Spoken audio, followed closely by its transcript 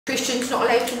Christian's not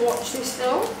allowed to watch this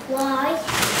though. Why?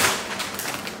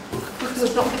 Because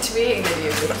I'm not meant to be eating any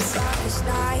of this. Last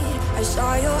night, I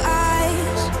saw your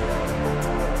eyes,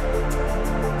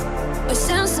 a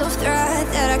sense of threat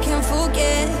that I can't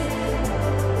forget.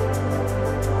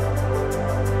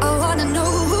 I wanna know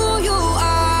who you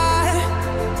are.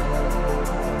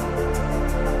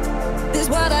 This is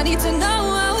what I need to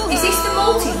know. Is this the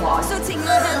multi one? So take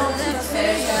my hand and let us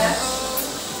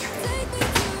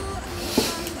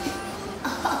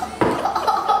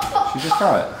She just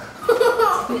try it.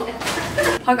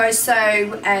 Hi guys, so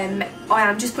I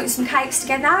am just putting some cakes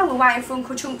together. We're waiting for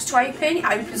Uncle Chunks to open. It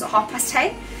opens at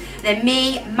 10:30. Then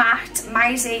me, Matt,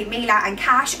 Maisie, Mila and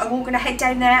Cash are all going to head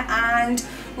down there and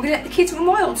we're going to let the kids run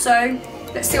wild. So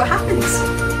let's see what happens.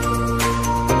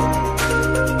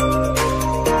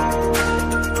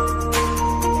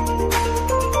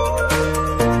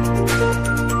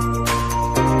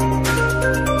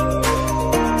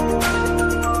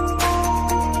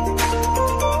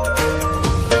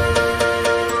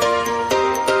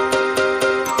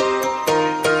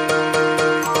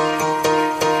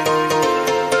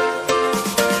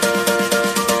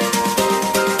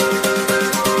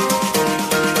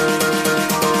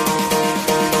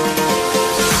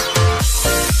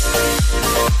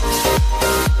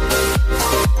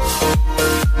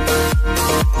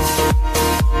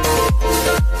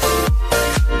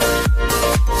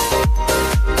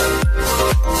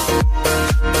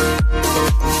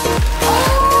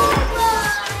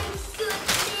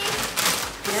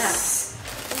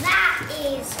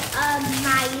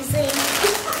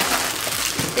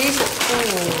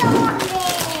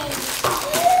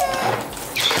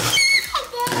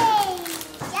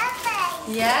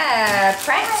 Yeah,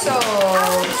 pretzels.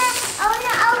 I want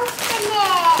to open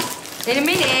it. In a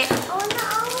minute. I want to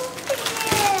open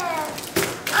it.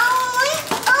 I want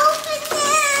to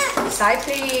open it. Say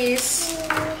please.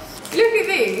 Look at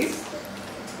these.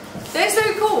 They're so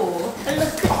cool. And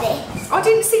look at this. I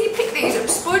didn't see you pick these up.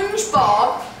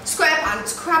 SpongeBob,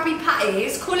 SquarePants, Krabby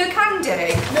Patties, colour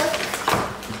candy. Look.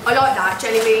 I like that,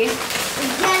 jelly bean.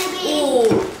 Jelly bean.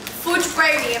 Oh, fudge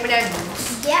brownie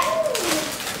M&M's. Yep.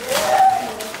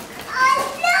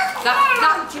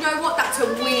 That, do you know what? That's a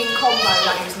winning combo,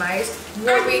 that is, mate.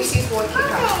 White Reese's, white Kit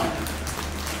Kat.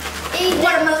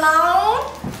 Watermelon.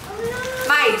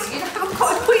 Mate, you haven't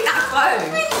got to put it that close.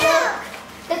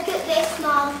 Look at this,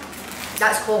 Mum.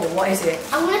 That's cool. What is it?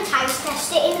 I'm going to taste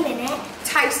test it in a minute.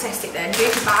 Taste test it then.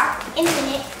 Here's your bag. In a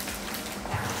minute.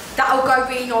 That'll go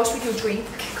really nice with your drink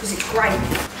because it's great.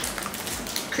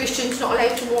 Christian's not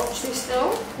allowed to watch this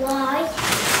though. Why?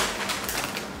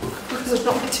 Because I'm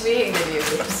not meant to be eating any of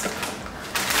this.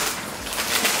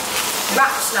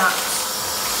 Wrap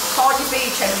snaps. Cardi B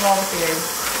cheddar roll for you.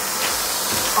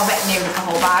 I bet nearly the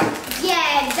whole bag.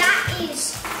 Yeah, that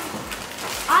is.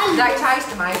 They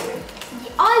taste amazing.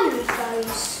 I love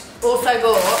those. Also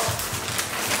got,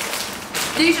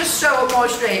 these are so on my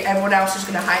street, everyone else is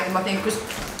going to hate them I think because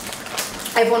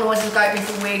everyone always goes me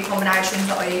for weird combinations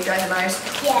that I eat, don't they, most?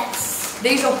 Yes.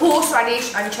 These are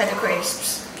horseradish and cheddar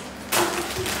crisps.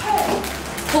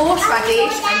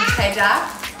 Horseradish and cheddar.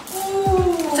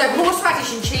 Ooh. So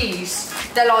horseradish and cheese,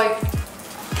 they're like,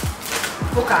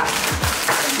 okay.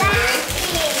 That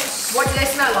is. What do they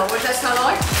smell like? What do they smell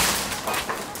like?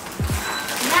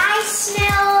 They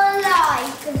smell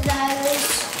like those.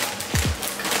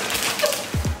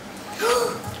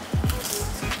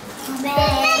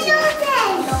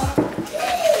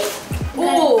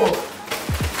 Oh!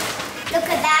 Look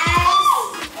at those.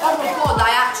 Oh my god,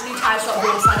 they actually taste like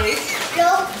horseradish.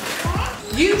 Look.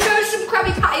 You chose some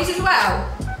Krabby Patties as well?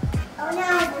 Oh no.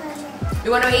 You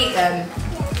want to eat them?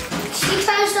 She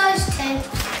chose those too.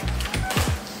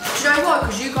 Do you know why?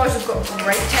 Because you guys have got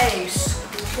great taste.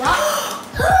 What?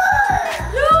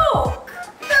 Look!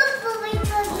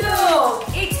 Look!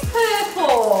 It's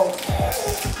purple!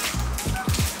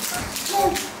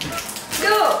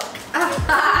 Look!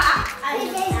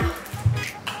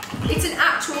 It's an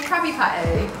actual Krabby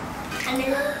Patty.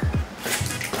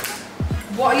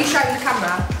 What are you showing the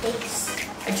camera? This.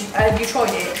 Have you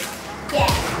tried it? Yeah.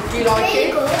 Do you like really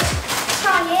it? Good.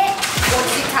 Try it. What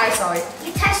does it taste like?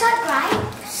 It tastes like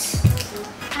grapes.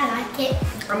 I like it.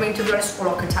 I mean, to be honest, all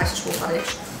I can taste is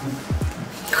horseradish.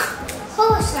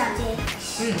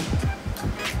 Horseradish.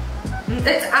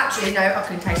 It's actually, no, I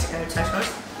can taste it now, it tastes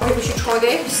nice. I think we should try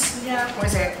this. Yeah. What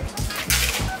is it?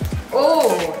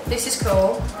 Oh, this is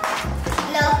cool.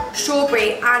 Look.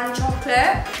 Strawberry and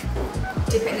chocolate.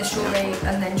 Dip it in the strawberry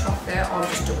and then chocolate. I'll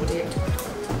just double dip.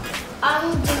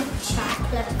 I'm doing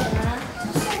chocolate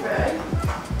first. Strawberry.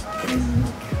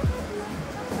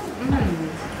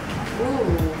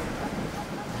 Ooh.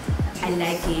 a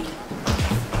legged.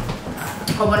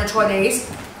 I want to try these.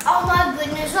 Oh my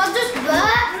goodness, I just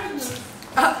burped.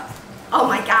 Oh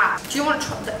my god. Do you want to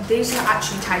try? These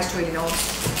actually taste really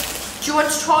nice. Do you want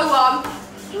to try one?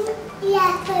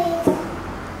 Yeah,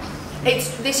 please.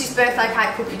 This is birthday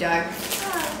cake cookie dough.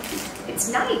 Oh. It's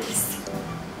nice.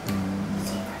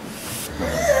 Do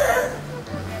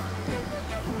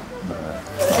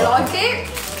you like it?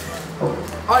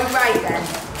 I rate them.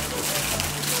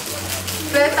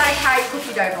 Birthday cake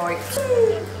cookie dough bites. Oh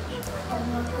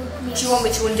my goodness. Do you want me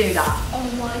to undo that? Oh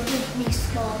my goodness,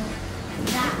 Mom.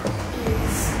 That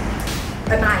is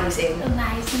Amazing.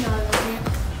 amazing. I love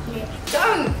it. Yeah.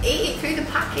 Don't eat it through the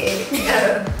packet.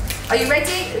 Are you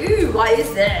ready? Ooh, what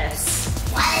is this?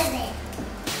 What is it?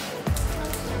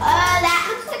 That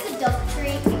looks like a dog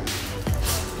treat.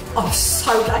 I'm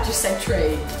so glad you said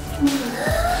treat.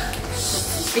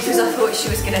 Because I thought she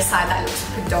was going to say that looks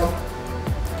like a dog.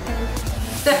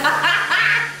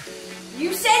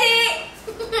 You said it!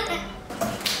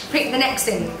 Pick the next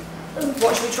thing.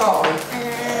 What should we try?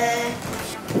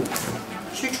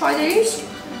 Should we try these?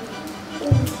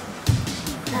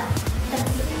 That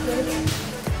looks good.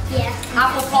 Yeah.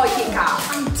 Apple pie Kit Kat.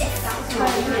 I'm definitely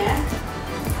trying it.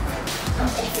 I'm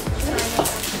definitely trying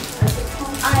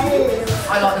it.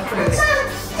 I like the colours.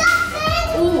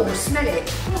 Oh, smell it.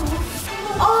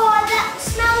 Oh, that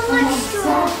smells like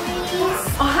strawberries.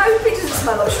 I hope it doesn't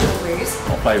smell like strawberries.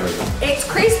 What flavour is it? It's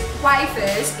crisp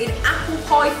wafers in apple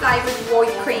pie flavoured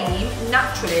white cream,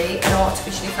 naturally and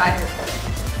artificially flavoured.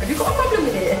 Have you got a problem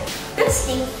with it? It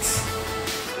stinks.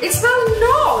 It smells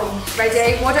nice.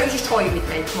 Ready? Why don't you just try it with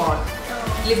me? Come on.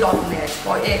 Live life on the edge.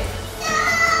 Bite it.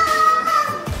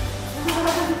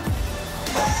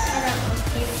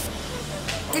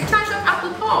 It tastes like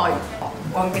apple pie.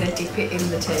 I'm going to dip it in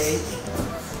the tea.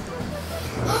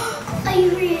 Are you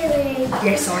really?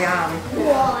 Yes, I am.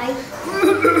 Why?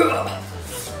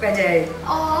 Ready?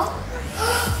 Oh.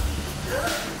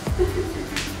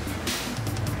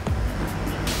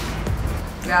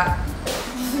 Yeah.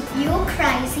 You're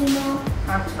crazy, Mom.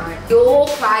 Thanks, mate. You're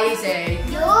crazy.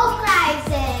 You're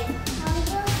crazy.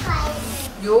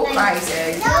 You're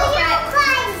crazy. No, you're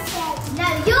crazy. No,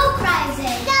 you're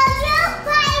crazy. No, you're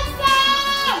crazy.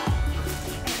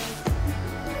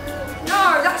 No,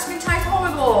 that's going to taste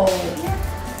horrible.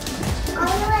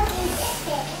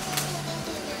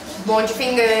 Mind your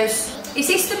fingers. Is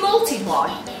this the malted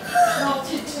one?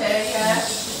 Malted too, yeah.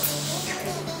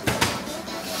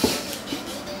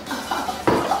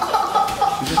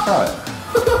 Did you try it?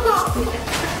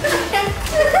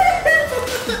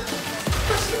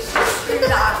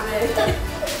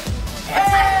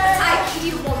 Did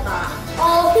you want that?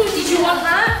 Oh, did you want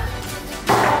that?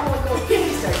 Oh my god,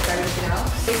 please don't throw anything else.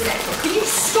 Here's the next one. Can you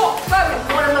stop throwing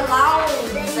one of the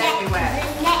lounges everywhere?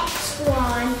 The next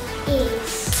one is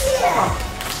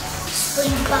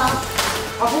SpongeBob.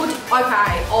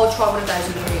 Okay, I'll try one of those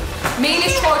with you.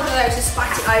 Mila's tried one of those and spat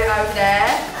it out over there.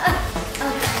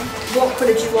 Okay. What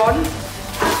colour do you want?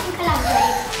 I think I'll have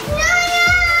red.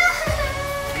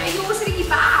 No, yours in your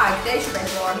bag. There's your red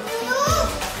one.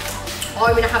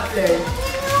 I'm going to have blue. Okay.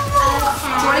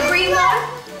 Do you want a green one?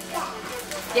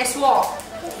 Guess what?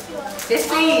 Yes,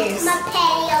 please. My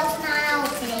pale's not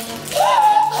opening.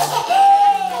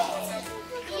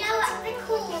 You know what they're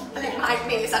called? I think my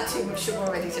Mila's had too much sugar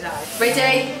already today.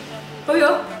 Ready? Hurry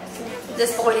up.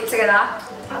 Let's boil it together.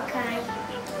 Okay.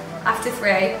 After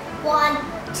 3. 1,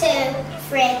 2,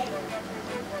 3.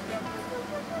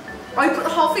 Oh, you put the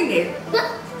whole thing in?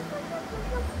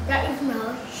 That is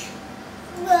nice.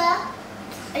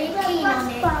 Are you keen on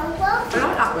it? I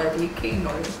like that word. Are you keen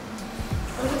on it?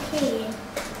 Are you keen?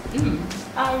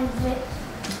 I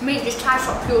mean, it just tastes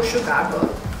like pure sugar, but...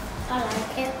 I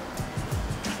like it.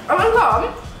 Oh my god,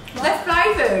 they're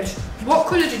flavoured. What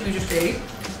colour did we just eat?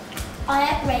 I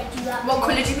had red, you had What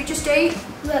colour did we just eat?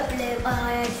 You had blue, I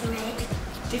had red.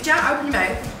 Did you? Open your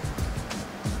mouth.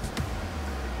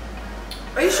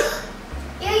 Are you sure?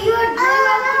 Yeah, you had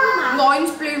blue,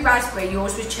 Mine's blue raspberry,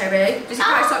 yours was cherry. Does it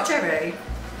taste like cherry?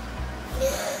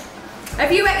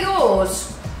 Have you ate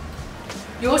yours?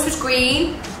 Yours was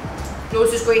green.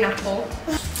 Yours was green apple.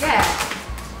 Yeah.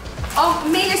 Oh,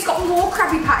 Mila's got more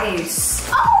Krabby Patties.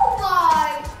 Oh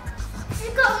my!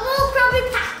 You've got more Krabby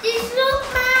Patties, look,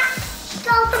 Matt.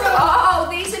 Stop it. Oh,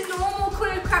 these are normal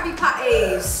coloured Krabby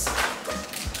Patties.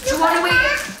 Do you want to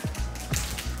eat?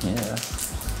 Yeah.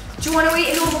 Do you want to eat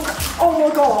a normal? Oh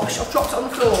my gosh! I've dropped it on the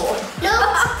floor.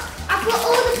 Look, I've got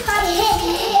all the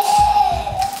patties.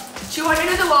 Do you want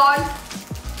another one?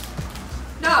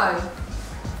 No.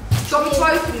 Do you want me to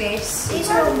open this? These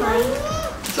are all mine. Do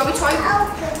you want me to open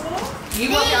it? You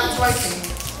won't be able to open it.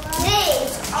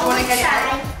 These. Do you want to get it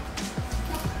out.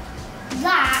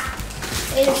 That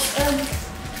is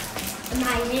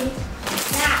amazing.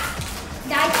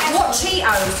 What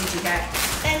Cheetos did you get?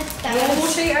 Normal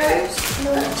Cheetos?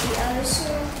 Normal Cheetos.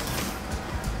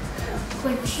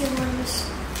 Crunchy ones.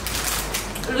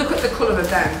 Look at the colour of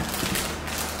them.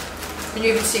 Can you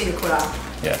even see the colour?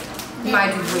 Yeah.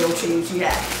 Made with real cheese,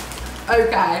 yeah.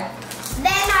 Okay.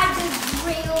 Then I did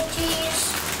real cheese.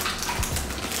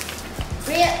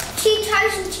 Real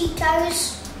Cheetos and Cheetos.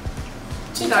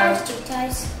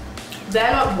 Cheetos.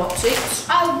 They're like What's-Its.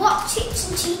 Oh, What's-Its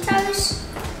and Cheetos.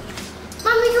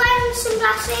 Mummy's wearing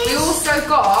sunglasses. We also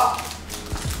got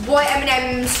white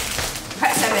M&M's,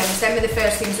 Pets M&M's. Them are the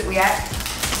first things that we ate.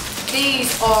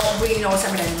 These are really nice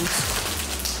M&M's.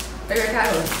 Are you okay?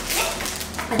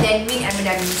 And then mint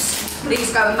M&M's.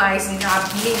 These go amazing. I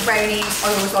have mint brownies. I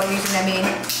always like using them in.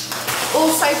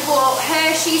 Also bought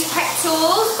Hershey's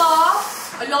Pretzels bar.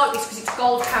 I like this because it's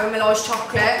gold caramelised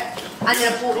chocolate. And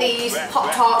then I bought these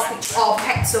Pop Tarts, which are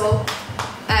pretzel.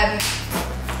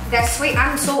 They're sweet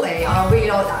and salty, and I really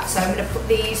like that. So I'm going to put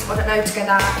these, I don't know,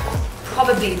 together.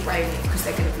 Probably brownie, because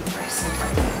they're going to be pressed and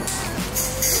brownie.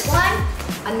 One.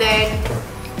 And then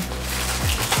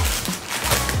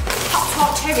Pop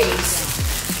Tart cherries.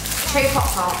 Cherry Pop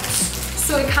Tarts.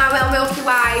 Soy caramel Milky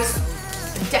Ways.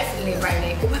 Definitely a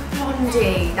brownie. Oh, a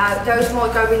blondie. Those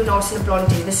might go really nice in a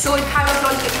blondie. The soy caramel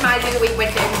blondie that we made the other week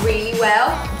went down really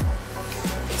well.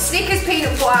 Snickers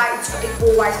peanut butter, it's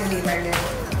always going to be a brownie.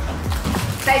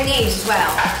 Then these as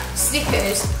well.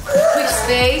 Snickers,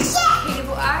 crispy, peanut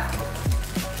butter.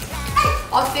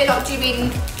 I feel like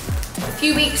doing, a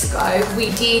few weeks ago, we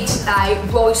did a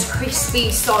Rice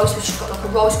Krispie slice, which has got like a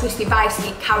Rice Krispie base,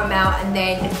 and caramel, and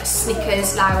then a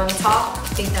Snickers layer on the top. I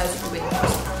think those would be really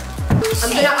nice.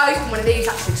 I'm going to open one of these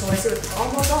actually, so I want to see what, oh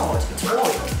my god, it's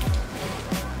white.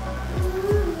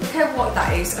 Look how white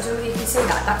that is. I don't know if you can see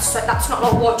that. That's not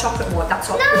like white chocolate white, that's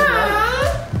like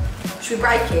white. Should we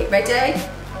break it? Ready?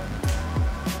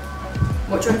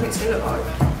 What do you think it's going to look like?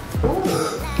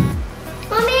 Ooh.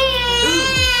 Mummy!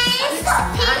 Stop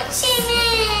pinching me!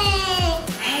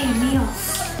 Hey, Neil.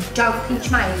 Don't pinch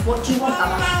Maze. What do you want,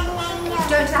 Baba?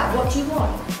 Don't do that. What do you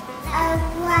want? I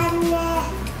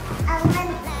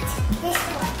want this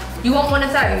one. You want one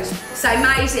of those? So,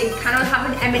 Maisie, can I have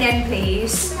an M&M,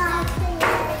 please? No,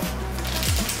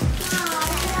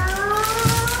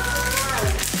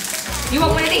 You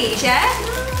want one of these, yeah?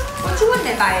 What do you want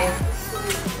then, babe?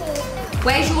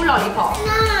 Where's your lollipop?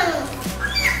 no.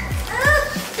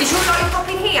 Is your lollipop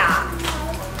in here?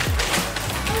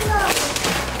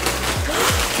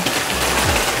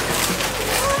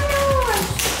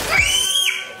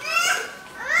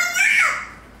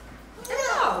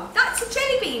 Oh, that's a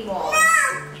jelly bean one.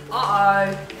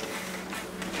 Uh-oh.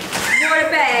 What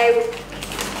about...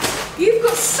 You've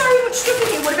got so much stuff in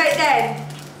here. What about them?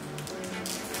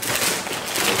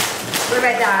 What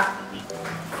about that?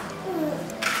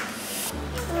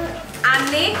 And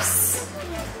this?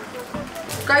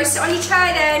 Go sit on your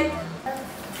chair then.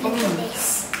 Look at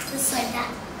this. Just like that.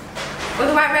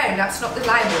 Other way around, that's not the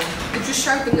label. You just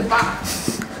showed them the back.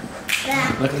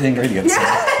 Yeah. Look at the ingredients. Look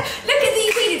at the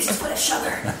ingredients, it's full of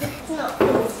sugar. It's not full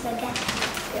of sugar.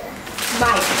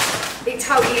 Mate, it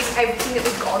totally is. Everything that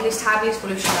we've got on this table is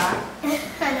full of sugar.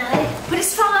 I know. But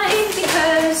it's fine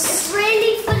because It's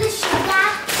really full of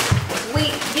sugar.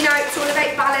 you know, it's all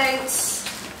about balance.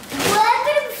 We're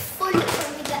going to be full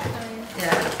when we get home.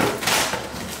 Yeah.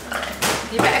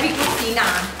 You better be good for you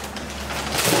now.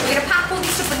 We're going to pack all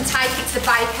this up and take it to the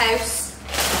bakehouse.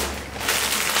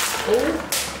 Oh,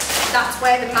 that's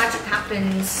where the magic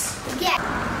happens. Yeah.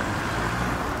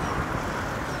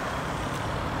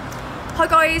 Hi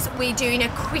guys, we're doing a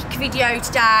quick video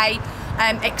today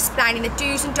explaining the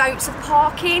do's and don'ts of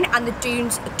parking and the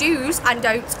do's and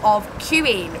don'ts of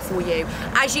queuing for you.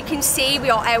 As you can see,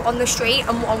 we are out on the street,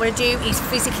 and what I want to do is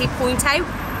physically point out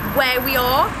where we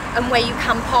are and where you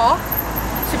can park.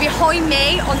 So behind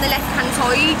me on the left hand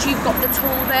side you've got the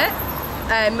Talbot,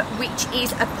 which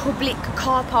is a public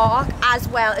car park as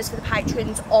well as for the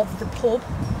patrons of the pub.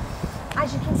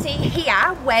 As you can see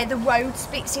here, where the road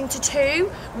splits into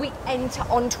two, we enter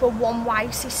onto a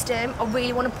one-way system. I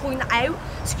really want to point that out,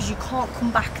 because you can't come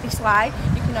back this way.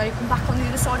 You can only come back on the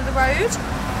other side of the road.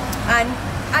 And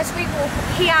as we walk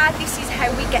up here, this is how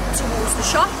we get towards the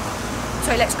shop.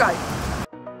 So let's go.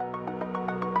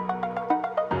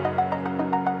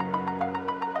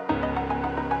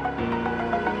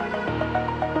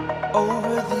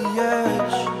 Over the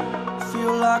edge,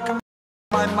 feel like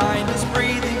my mind is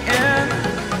breathing in.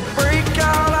 Break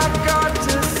out, I've got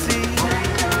to see.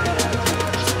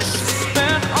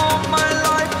 Spent all my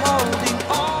life holding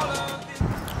all of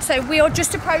it. So So we are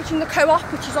just approaching the co-op,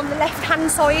 which is on the left-hand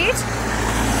side.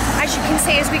 As you can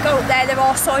see, as we go up there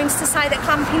are signs to say that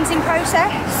clamping's in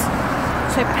process.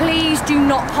 So please do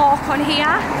not park on here.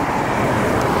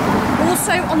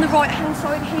 Also on the right-hand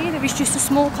side here, there is just a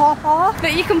small car park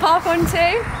that you can park onto.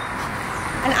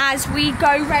 And as we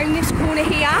go round this corner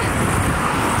here,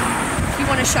 if you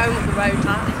want to show them up the road,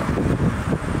 Matt.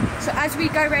 So as we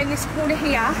go round this corner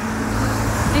here,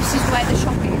 this is where the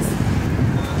shop is.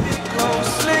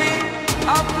 Closely,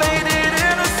 I played it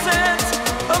innocent,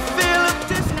 a feel of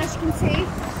And as you can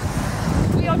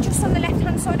see, we are just on the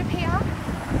left-hand side of here.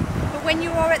 But when you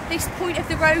are at this point of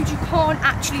the road, you can't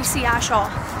actually see our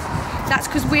shop. That's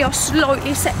because we are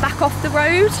slightly set back off the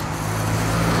road.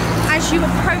 As you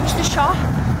approach the shop,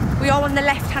 we are on the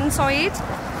left-hand side.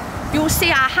 You'll see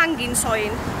our hanging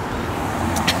sign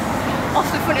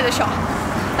off the front of the shop.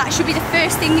 That should be the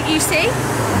first thing that you see.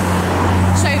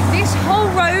 So this whole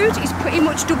road is pretty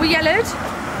much double yellowed.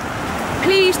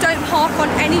 Please don't park on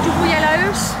any double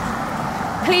yellows.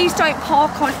 Please don't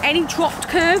park on any dropped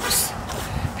curbs.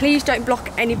 Please don't block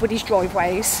anybody's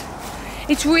driveways.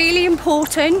 It's really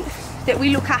important that we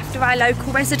look after our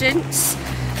local residents.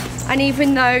 And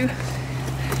even though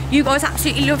you guys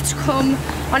absolutely love to come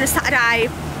on a Saturday,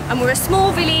 and we're a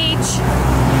small village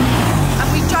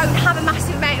and we don't have a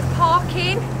massive amount of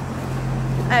parking,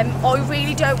 I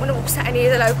really don't want to upset any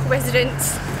of the local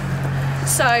residents.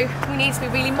 So we need to be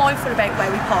really mindful about where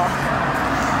we park.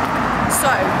 So,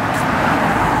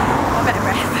 I'm out of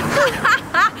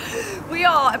breath. We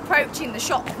are approaching the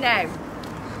shop now.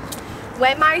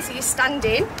 Where Maisie is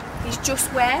standing is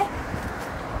just where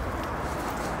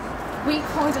we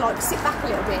kind of like sit back a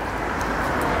little bit.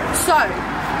 So,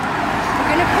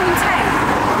 we're going to point out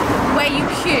where you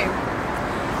queue.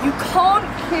 You can't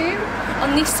queue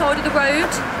on this side of the road,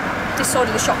 this side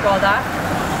of the shop rather,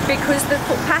 because the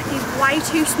footpath is way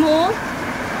too small.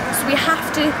 So we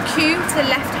have to queue to the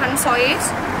left-hand side,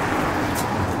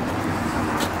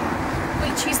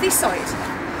 which is this side.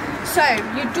 So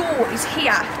your door is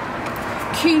here.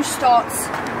 Queue starts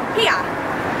here.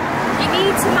 You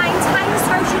need to maintain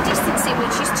social distancing,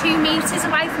 which is 2 metres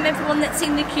away from everyone that's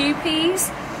in the queue, please.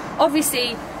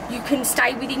 Obviously, you can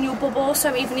stay within your bubble,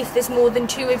 so even if there's more than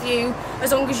 2 of you,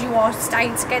 as long as you are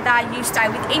staying together, you stay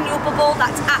within your bubble,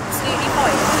 that's absolutely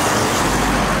fine.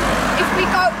 If we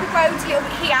go up the road a little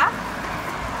bit here,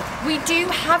 we do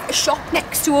have a shop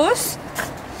next to us.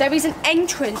 There is an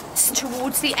entrance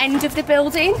towards the end of the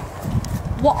building.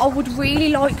 What I would really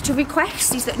like to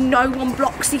request is that no one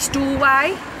blocks this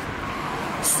doorway.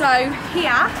 So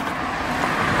here,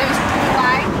 there is a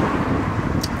doorway.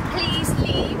 Please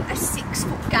leave a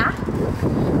 6-foot gap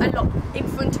in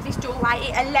front of this doorway.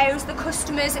 It allows the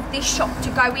customers of this shop to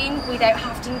go in without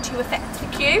having to affect the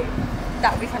queue.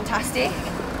 That would be fantastic.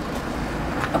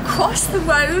 Across the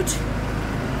road,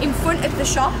 in front of the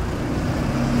shop,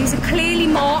 is a clearly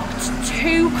marked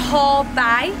 2-car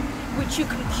bay, which you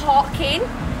can park in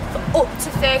for up to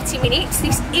 30 minutes.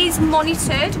 This is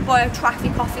monitored by a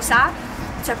traffic officer,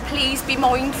 so please be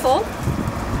mindful.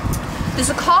 There's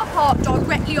a car park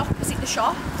directly opposite the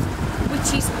shop,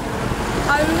 which is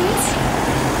owned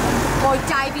by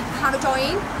David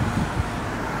Paradine.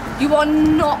 You are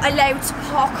not allowed to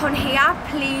park on here.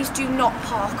 Please do not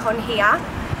park on here.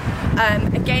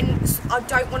 Again, I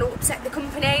don't want to upset the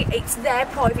company. It's their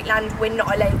private land. We're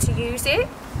not allowed to use it.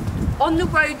 On the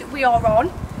road that we are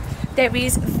on, there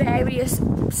is various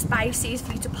spaces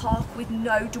for you to park with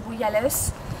no double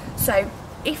yellows. So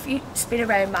if you spin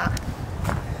around, Matt,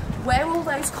 where all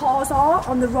those cars are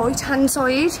on the right hand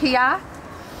side here,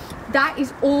 that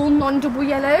is all non-double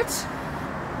yellowed.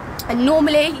 And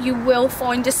normally you will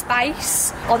find a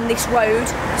space on this road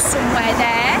somewhere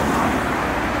there.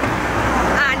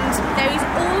 And there is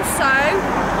also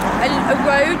a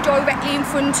road directly in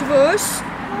front of us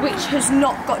which has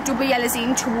not got double yellows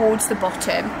in towards the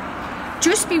bottom.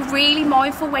 Just be really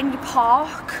mindful when you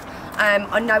park.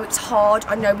 I know it's hard,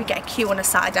 I know we get a queue on a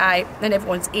Saturday and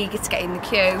everyone's eager to get in the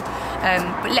queue,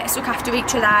 but let's look after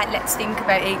each other, let's think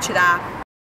about each other.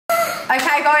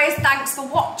 Okay guys, thanks for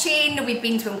watching. We've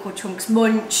been to Uncle Chunk's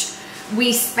Munch.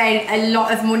 We spent a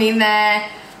lot of money in there.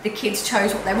 The kids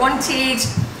chose what they wanted.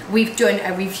 We've done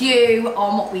a review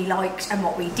on what we liked and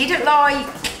what we didn't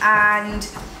like, and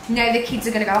now the kids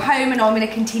are going to go home and I'm going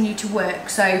to continue to work.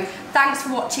 So thanks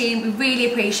for watching, we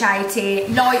really appreciate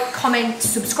it. Like, comment,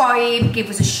 subscribe, give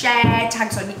us a share, tag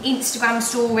us on your Instagram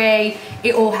story.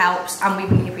 It all helps and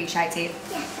we really appreciate it.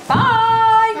 Yeah. Bye!